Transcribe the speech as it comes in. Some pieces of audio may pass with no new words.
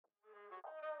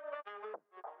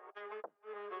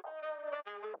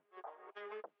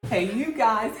Hey, you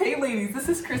guys. Hey, ladies. This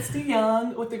is Christy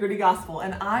Young with the Gritty Gospel,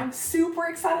 and I'm super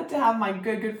excited to have my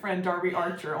good friend Darbi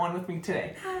Archer on with me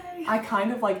today. Hi. I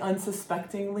kind of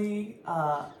unsuspectingly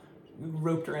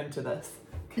roped her into this.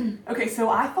 Okay, so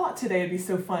I thought today would be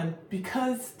so fun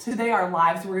because today our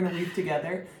lives were going to lead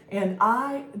together, and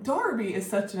Darbi is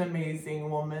such an amazing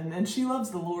woman, and she loves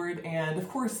the Lord, and of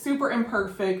course, super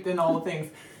imperfect and all the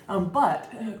things.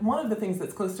 But one of the things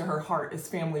that's close to her heart is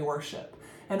family worship.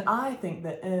 And I think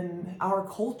that in our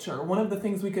culture, one of the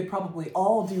things we could probably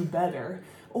all do better,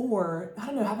 or, I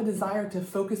don't know, have a desire to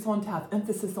focus on, to have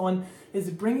emphasis on, is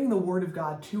bringing the Word of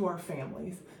God to our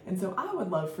families. And so I would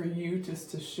love for you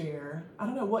just to share, I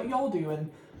don't know, what y'all do,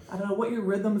 and I don't know what your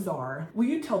rhythms are. Will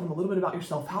you tell them a little bit about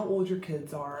yourself, how old your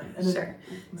kids are? Sure.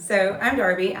 So I'm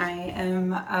Darbi. I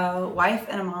am a wife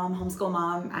and a mom, homeschool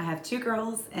mom. I have two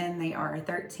girls, and they are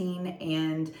 13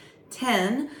 and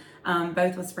 10.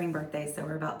 Both with spring birthdays, so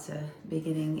we're about to be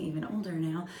getting even older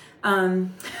now.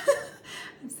 I'm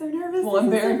so nervous. Well,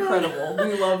 and they're incredible.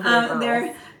 We love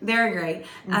them. They're great.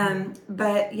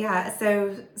 But yeah,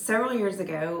 so several years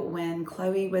ago, when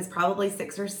Chloe was probably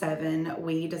 6 or 7,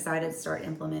 we decided to start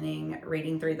implementing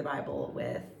reading through the Bible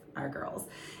with our girls.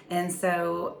 And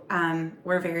so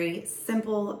we're very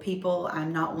simple people.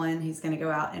 I'm not one who's going to go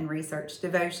out and research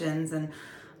devotions and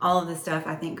all of this stuff.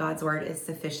 I think God's word is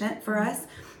sufficient for us.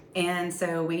 And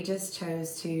so we just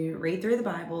chose to read through the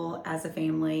Bible as a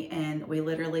family, and we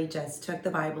literally just took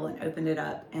the Bible and opened it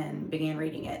up and began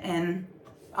reading it. And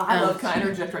I love, can I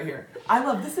interject right here? I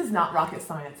love, this is not rocket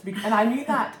science, and I mean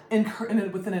that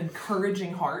with an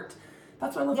encouraging heart.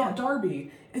 That's what I love about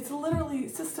Darbi. It's literally,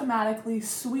 systematically,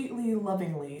 sweetly,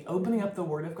 lovingly opening up the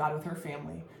Word of God with her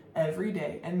family every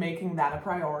day and making that a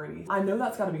priority. I know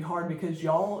that's got to be hard because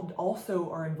y'all also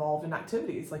are involved in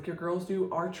activities, like your girls do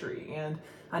archery, and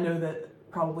I know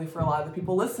that probably for a lot of the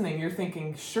people listening, you're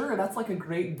thinking, sure, that's like a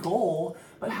great goal,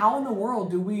 but how in the world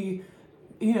do we,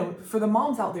 for the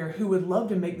moms out there who would love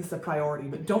to make this a priority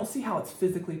but don't see how it's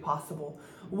physically possible,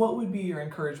 what would be your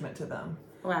encouragement to them?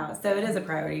 Wow, so it is a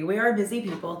priority. We are busy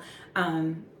people.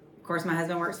 Of course, my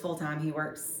husband works full-time. He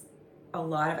works a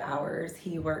lot of hours.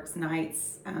 He works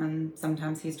nights.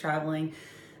 Sometimes he's traveling.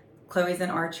 Chloe's in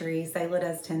archery. Sayla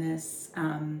does tennis.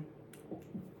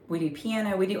 We do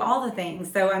piano. We do all the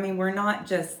things. So, I mean, we're not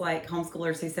just like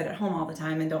homeschoolers who sit at home all the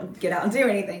time and don't get out and do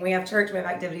anything. We have church, we have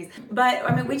activities. But,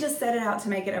 I mean, we just set it out to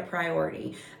make it a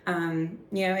priority. In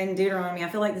Deuteronomy, I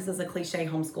feel like this is a cliche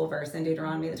homeschool verse in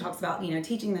Deuteronomy that talks about,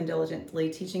 teaching them diligently,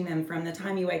 teaching them from the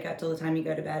time you wake up till the time you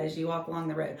go to bed, as you walk along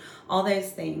the road, all those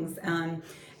things. And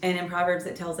in Proverbs,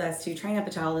 it tells us to train up a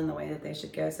child in the way that they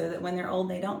should go so that when they're old,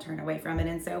 they don't turn away from it.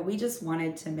 And so we just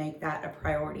wanted to make that a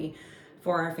priority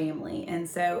for our family. And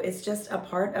so it's just a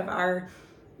part of our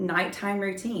nighttime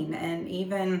routine. And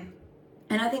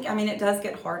I think, it does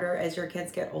get harder as your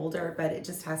kids get older, but it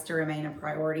just has to remain a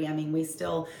priority. I mean, we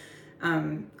still,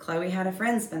 Chloe had a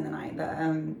friend spend the night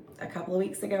a couple of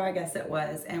weeks ago, I guess it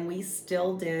was, and we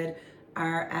still did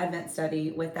our Advent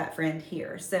study with that friend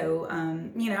here. So,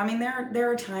 there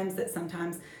are times that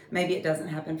sometimes maybe it doesn't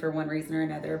happen for one reason or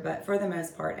another, but for the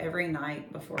most part, every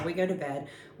night before we go to bed,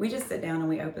 we just sit down and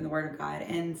we open the Word of God.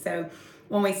 And so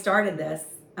when we started this,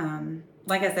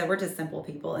 like I said, we're just simple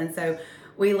people. And so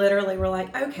we literally were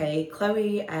like, okay,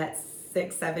 Chloe at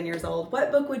 6, 7 years old,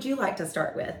 what book would you like to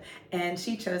start with? And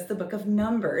she chose the book of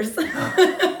Numbers. We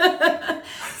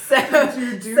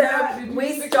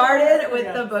started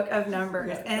with the book of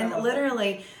Numbers, and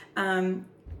literally,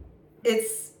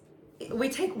 we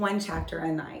take one chapter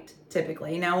a night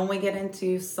typically. Now, when we get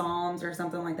into Psalms or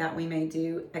something like that, we may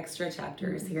do extra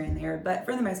chapters here and there, but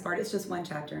for the most part, it's just one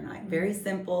chapter a night. Very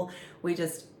simple. We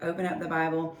just open up the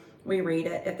Bible, we read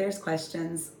it. If there's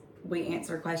questions, we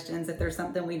answer questions. If there's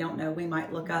something we don't know, we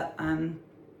might look up,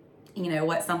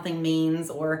 what something means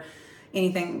or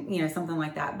anything, something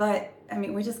like that. But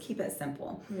we just keep it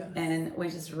simple. Yes. And we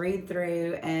just read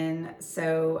through. And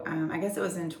so I guess it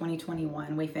was in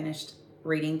 2021, we finished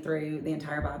reading through the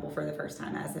entire Bible for the first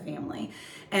time as a family.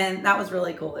 And that was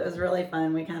really cool. It was really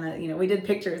fun. We kind of, we did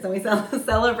pictures and we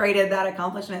celebrated that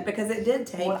accomplishment because it did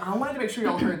take... Well, I wanted to make sure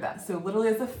y'all heard that. So literally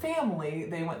as a family,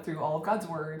 they went through all of God's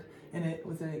Word, and it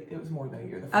was more than a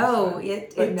year.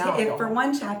 For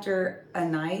one chapter a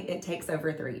night, it takes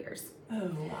over 3 years. Oh,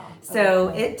 wow. So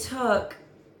it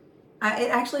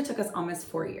actually took us almost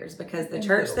 4 years because the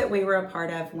church that we were a part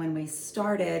of when we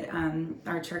started,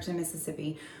 our church in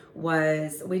Mississippi,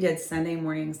 we did Sunday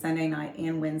morning, Sunday night,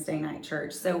 and Wednesday night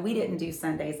church. So we didn't do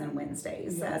Sundays and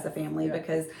Wednesdays as a family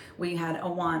because we had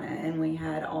Awana and we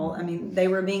had they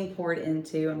were being poured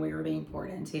into and we were being poured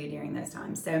into during those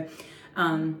times. So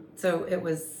it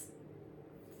was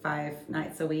 5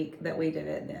 nights a week that we did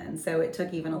it then. So it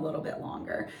took even a little bit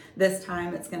longer. This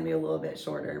time it's going to be a little bit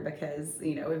shorter because,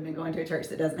 we've been going to a church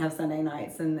that doesn't have Sunday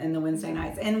nights and the Wednesday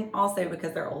nights. And also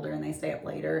because they're older and they stay up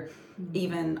later,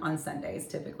 even on Sundays,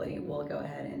 typically we'll go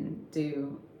ahead and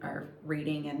do our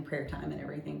reading and prayer time and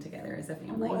everything together as a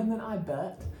family. Well, and then I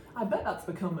bet that's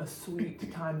become a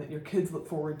sweet time that your kids look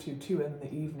forward to too in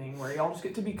the evening, where y'all just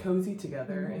get to be cozy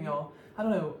together and y'all, I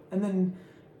don't know. And then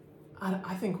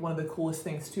I think one of the coolest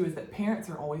things too is that parents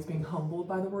are always being humbled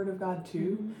by the Word of God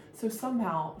too. So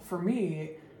somehow, for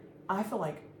me, I feel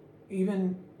like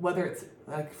even whether it's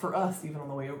like for us, even on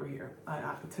the way over here,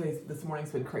 this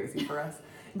morning's been crazy for us.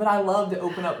 But I love to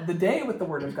open up the day with the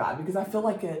Word of God because I feel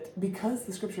like because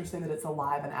the scriptures say that it's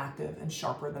alive and active and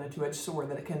sharper than a two-edged sword,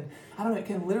 that it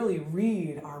can literally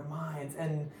read our minds,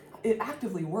 and it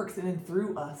actively works in and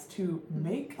through us to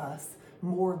make us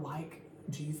more like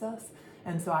Jesus.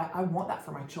 And so I want that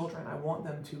for my children. I want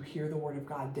them to hear the Word of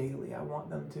God daily. I want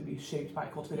them to be shaped by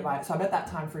it, cultivated by it. So I bet that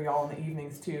time for y'all in the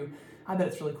evenings too, I bet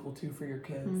it's really cool too for your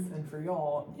kids and for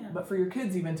y'all. Yeah. But for your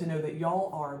kids even to know that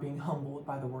y'all are being humbled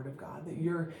by the Word of God, that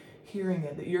you're hearing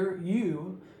it, that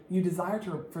you desire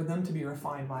for them to be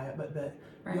refined by it, but that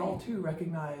y'all too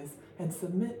recognize and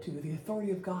submit to the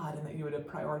authority of God, and that you would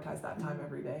prioritize that time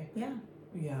every day.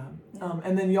 Yeah.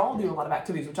 And then y'all do a lot of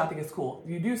activities, which I think is cool.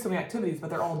 You do so many activities, but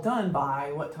they're all done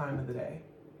by what time of the day?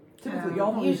 Typically,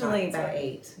 y'all don't usually by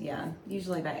 8. Yeah,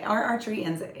 usually by 8. Our archery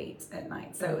ends at 8 at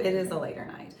night, so it is a later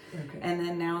night. Okay. And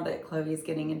then now that Chloe's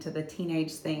getting into the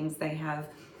teenage things, they have,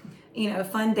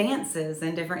 fun dances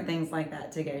and different things like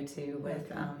that to go to with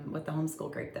the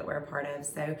homeschool group that we're a part of.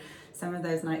 So some of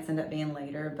those nights end up being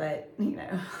later, but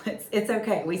it's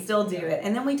okay. We still do it,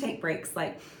 and then we take breaks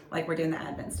like we're doing the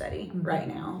Advent study right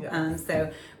now.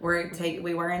 So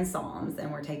we were in Psalms,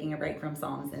 and we're taking a break from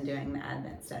Psalms and doing the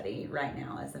Advent study right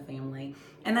now as a family,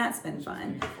 and that's been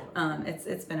fun.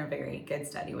 It's been a very good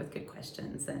study with good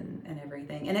questions and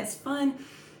everything, and it's fun.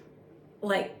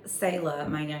 Like Selah,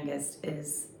 my youngest,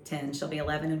 is 10. She'll be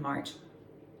 11 in March,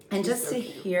 and just so to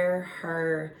cute. Hear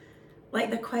her,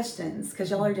 like the questions, because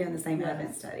y'all are doing the same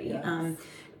Advent study,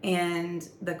 and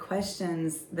the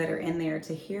questions that are in there,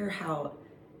 to hear how.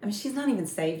 I mean, she's not even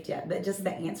saved yet, but just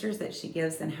the answers that she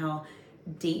gives and how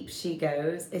deep she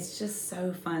goes, it's just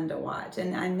so fun to watch.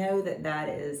 And I know that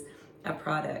is a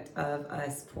product of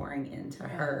us pouring into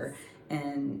her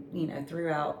and,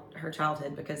 throughout her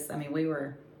childhood, because,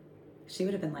 she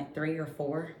would have been like 3 or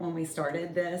 4 when we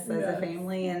started this as a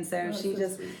family. And so she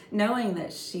just, knowing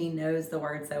that she knows the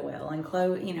Word so well. And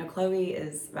Chloe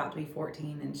is about to be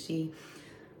 14, and she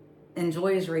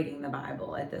enjoys reading the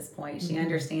Bible at this point. She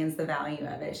understands the value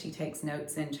of it. She takes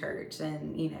notes in church,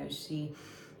 and she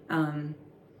and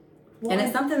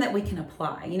it's something that we can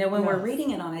apply. When we're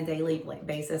reading it on a daily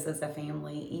basis as a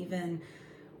family, even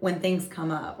when things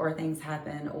come up or things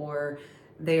happen or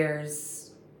there's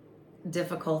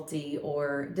difficulty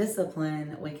or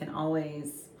discipline, we can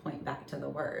always point back to the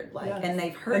Word. And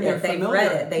they've heard it, they've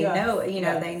read it, they know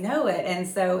it, they know it. And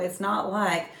so it's not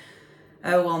like,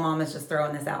 oh, well, Mom is just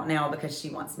throwing this out now because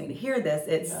she wants me to hear this.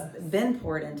 It's been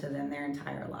poured into them their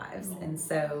entire lives. And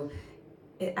so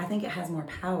I think it has more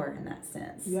power in that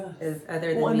sense.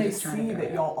 Other than and they see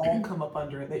that y'all all come up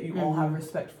under it, that you all have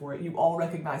respect for it. You all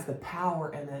recognize the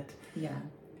power in it.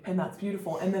 And that's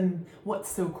beautiful. And then what's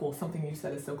so cool, something you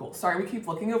said is so cool. Sorry, we keep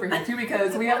looking over here too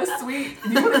because we have a sweet, do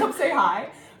you want to come say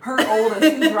hi? Her oldest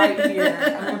is right here.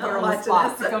 I'm going to put her on the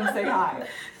spot to come say hi.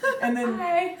 And then,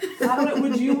 hi. I don't know,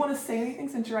 would you want to say anything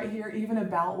since you're right here, even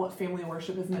about what family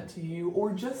worship has meant to you,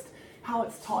 or just how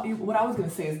it's taught you? What I was going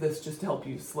to say is this, just to help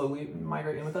you slowly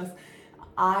migrate in with us.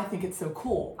 I think it's so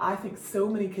cool. I think so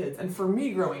many kids, and for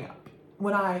me growing up,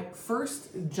 when I first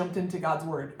jumped into God's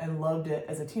Word and loved it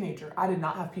as a teenager, I did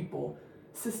not have people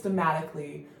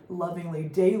systematically, lovingly,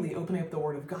 daily opening up the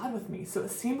Word of God with me. So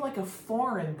it seemed like a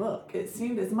foreign book. It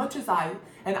seemed, as much as I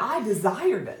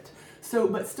desired it. So,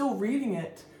 but still reading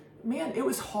it, man, it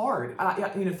was hard.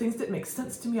 Things didn't make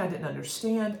sense to me. I didn't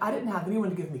understand. I didn't have anyone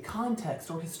to give me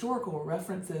context or historical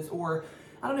references, or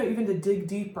I don't know, even to dig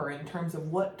deeper in terms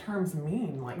of what terms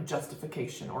mean, like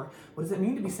justification, or what does it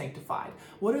mean to be sanctified?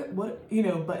 But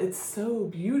it's so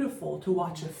beautiful to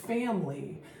watch a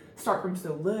family start from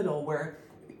so little, where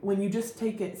when you just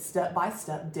take it step by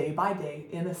step, day by day,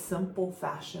 in a simple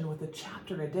fashion with a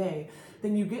chapter a day,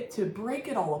 then you get to break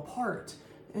it all apart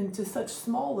into such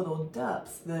small little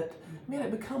depths that, man, it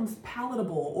becomes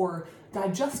palatable or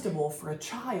digestible for a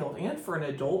child and for an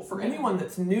adult, for anyone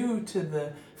that's new to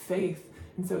the faith.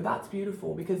 And so that's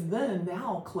beautiful, because then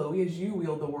now, Chloe, as you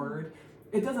wield the Word,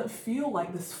 it doesn't feel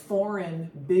like this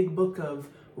foreign big book of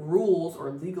rules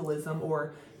or legalism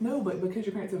or no, but because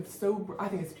your parents have I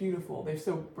think it's beautiful. They've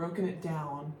so broken it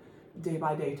down day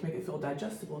by day to make it feel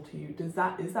digestible to you. Is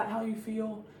that how you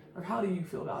feel, or how do you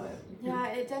feel about it? Yeah,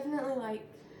 it definitely like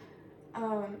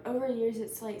over years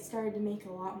it's like started to make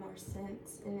a lot more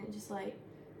sense, and it just like,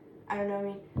 I don't know, I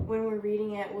mean, when we're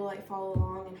reading it, we'll like follow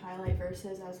along and highlight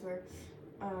verses as we're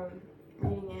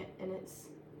reading it, and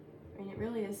it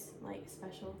really is like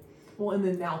special. Well, and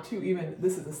then now too, even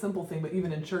this is a simple thing, but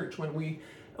even in church when we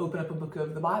open up a book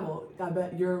of the Bible, I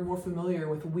bet you're more familiar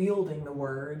with wielding the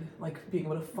word, like being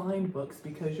able to find books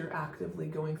because you're actively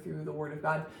going through the Word of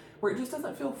God, where it just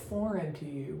doesn't feel foreign to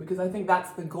you. Because I think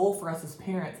that's the goal for us as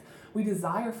parents. We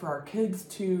desire for our kids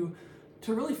to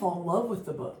really fall in love with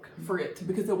the book,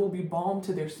 because it will be balm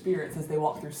to their spirits as they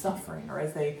walk through suffering, or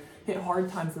as they hit hard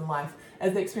times in life,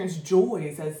 as they experience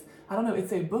joys,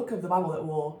 it's a book of the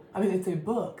Bible it's a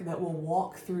book that will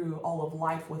walk through all of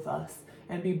life with us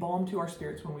and be balm to our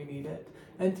spirits when we need it.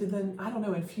 And to then,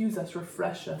 infuse us,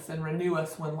 refresh us, and renew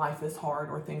us when life is hard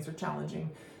or things are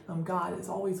challenging. God is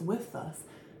always with us.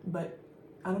 But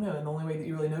and the only way that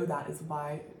you really know that is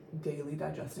by daily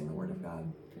digesting the Word of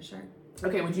God. For sure.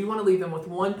 Okay, would you want to leave them with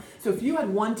one? So if you had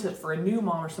one tip for a new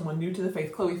mom or someone new to the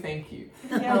faith, Chloe, thank you.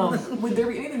 Would there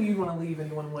be anything you'd want to leave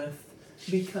anyone with?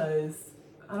 Because,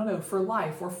 for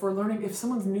life or for learning, if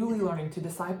someone's newly learning to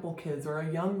disciple kids, or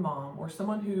a young mom, or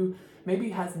someone who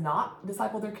maybe has not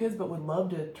discipled their kids but would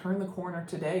love to turn the corner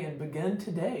today and begin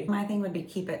today. My thing would be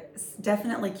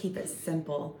definitely keep it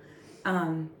simple.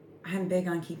 I'm big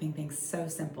on keeping things so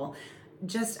simple.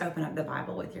 Just open up the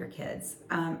Bible with your kids.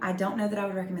 I don't know that I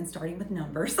would recommend starting with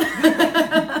numbers like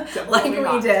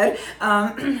we did.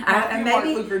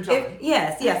 Maybe Luke or John.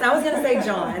 Yes. I was going to say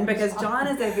John, because John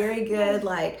is a very good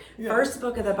first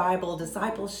book of the Bible,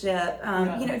 discipleship.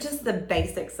 Just the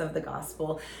basics of the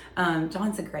gospel.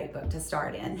 John's a great book to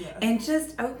start in, and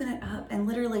just open it up and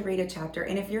literally read a chapter.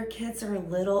 And if your kids are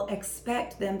little,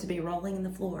 expect them to be rolling in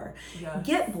the floor.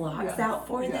 Get blocks out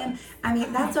for them.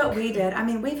 That's what we did.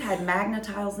 We've had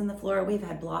tiles in the floor, we've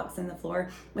had blocks in the floor,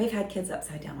 we've had kids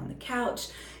upside down on the couch,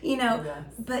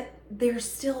 but they're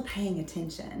still paying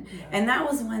attention. And that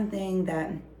was one thing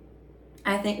that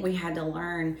I think we had to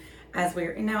learn as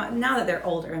we're now that they're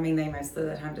older. They most of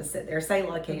the time just sit there.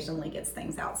 Sayla occasionally gets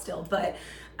things out still, but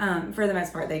for the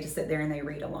most part they just sit there and they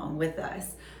read along with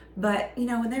us. But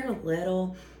when they're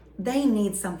little, they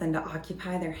need something to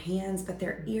occupy their hands, but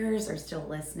their ears are still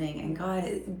listening, and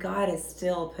God is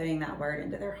still putting that word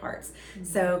into their hearts. Mm-hmm.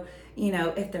 So,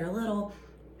 if they're little,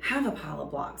 have a pile of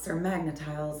blocks or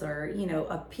tiles or,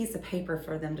 a piece of paper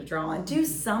for them to draw on. Do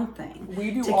something.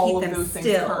 We do to all keep of them those still.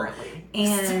 things currently.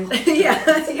 And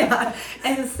yeah.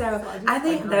 And so I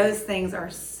think those things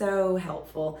are so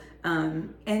helpful.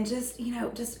 And just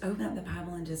open up the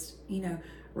Bible and just,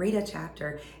 read a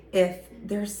chapter. If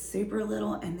they're super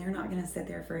little and they're not going to sit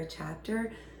there for a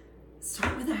chapter,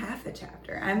 start with a half a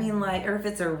chapter. Or if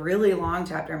it's a really long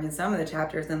chapter, some of the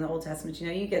chapters in the Old Testament,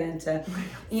 you get into,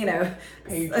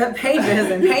 pages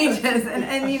and pages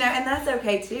and that's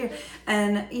okay too.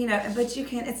 And, but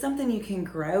it's something you can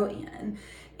grow in.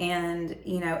 And,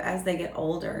 as they get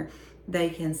older, they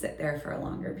can sit there for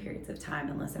longer periods of time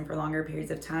and listen for longer periods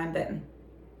of time. But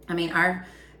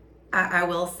I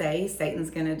will say Satan's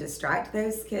going to distract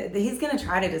those kids. He's going to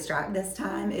try to distract this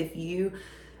time if you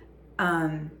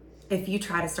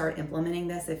try to start implementing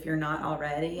this, if you're not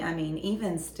already.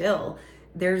 Even still,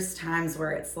 there's times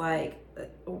where it's like,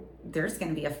 there's going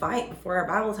to be a fight before our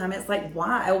Bible time. It's like,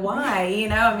 why?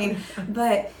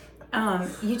 But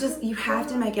you have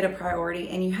to make it a priority,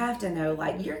 and you have to know,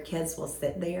 your kids will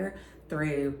sit there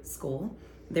through school.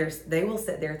 They will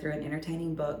sit there through an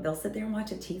entertaining book. They'll sit there and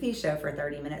watch a TV show for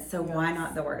 30 minutes. So why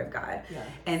not the Word of God? Yes.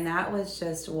 And that was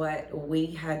just what we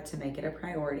had to make it a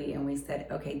priority. And we said,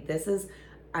 okay, this is,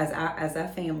 as a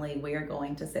family, we are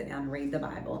going to sit down and read the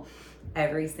Bible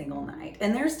every single night.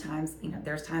 And there's times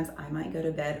I might go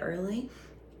to bed early.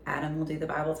 Adam will do the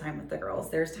Bible time with the girls.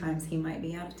 There's times he might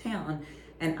be out of town,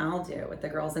 and I'll do it with the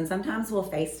girls. And sometimes we'll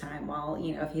FaceTime while,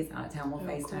 if he's out of town, we'll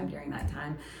FaceTime during that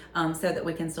time, so that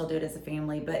we can still do it as a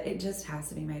family. But it just has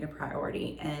to be made a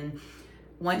priority. And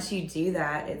once you do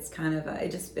that, it's kind of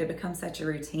it becomes such a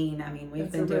routine.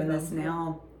 We've been doing this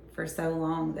now for so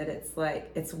long that it's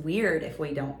like, it's weird if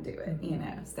we don't do it,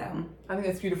 so. I think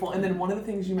that's beautiful. And then one of the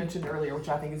things you mentioned earlier, which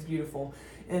I think is beautiful,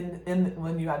 and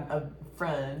when you had a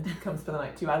friend come spend the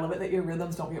night too, I love it that your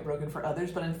rhythms don't get broken for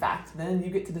others, but in fact, then you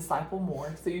get to disciple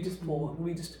more. So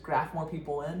we just graft more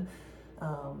people in.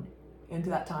 into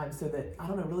that time so that, I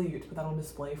don't know, really you get to put that on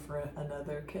display for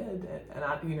another kid, and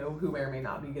I, you know, who may or may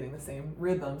not be getting the same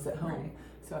rhythms at home. Right.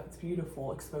 So it's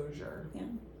beautiful exposure. Yeah.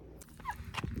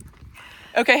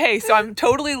 Okay, hey, so I'm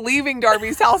totally leaving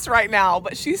Darby's house right now,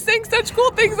 but she's saying such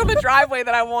cool things on the driveway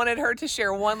that I wanted her to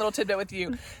share one little tidbit with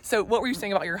you. So what were you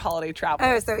saying about your holiday travel?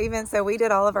 Oh, so we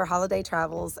did all of our holiday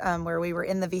travels where we were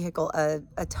in the vehicle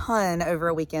a ton over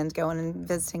a weekend going and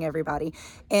visiting everybody.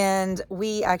 And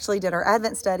we actually did our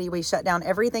Advent study. We shut down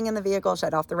everything in the vehicle,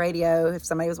 shut off the radio. If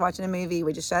somebody was watching a movie,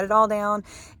 we just shut it all down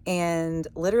and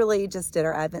literally just did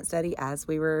our Advent study as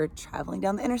we were traveling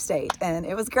down the interstate. And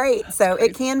it was great. So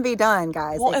it can be done, guys.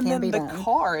 Well, it and can then be the done.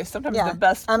 car is sometimes the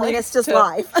best place. I mean, it's just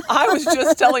life. I was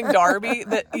just telling Darby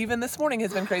that even this morning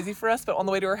has been crazy for us, but on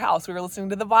the way to her house, we were listening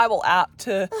to the Bible app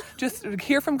to just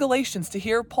hear from Galatians, to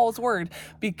hear Paul's word,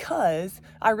 because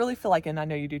I really feel like, and I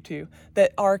know you do too,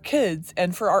 that our kids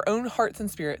and for our own hearts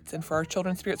and spirits and for our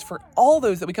children's spirits, for all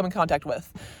those that we come in contact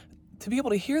with, to be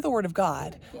able to hear the word of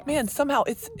God, man, somehow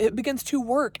it begins to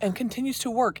work and continues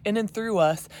to work in and through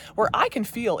us, where I can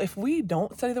feel if we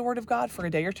don't study the word of God for a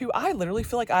day or two, I literally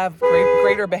feel like I have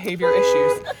greater behavior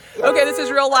issues. Okay, this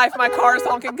is real life. My car is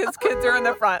honking because kids are in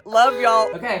the front. Love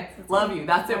y'all. Okay, love you.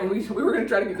 That's it. We were going to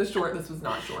try to keep this short. This was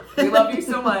not short. We love you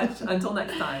so much. Until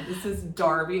next time, this is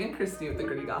Darby and Christy with the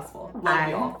Gritty Gospel. Love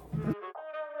y'all.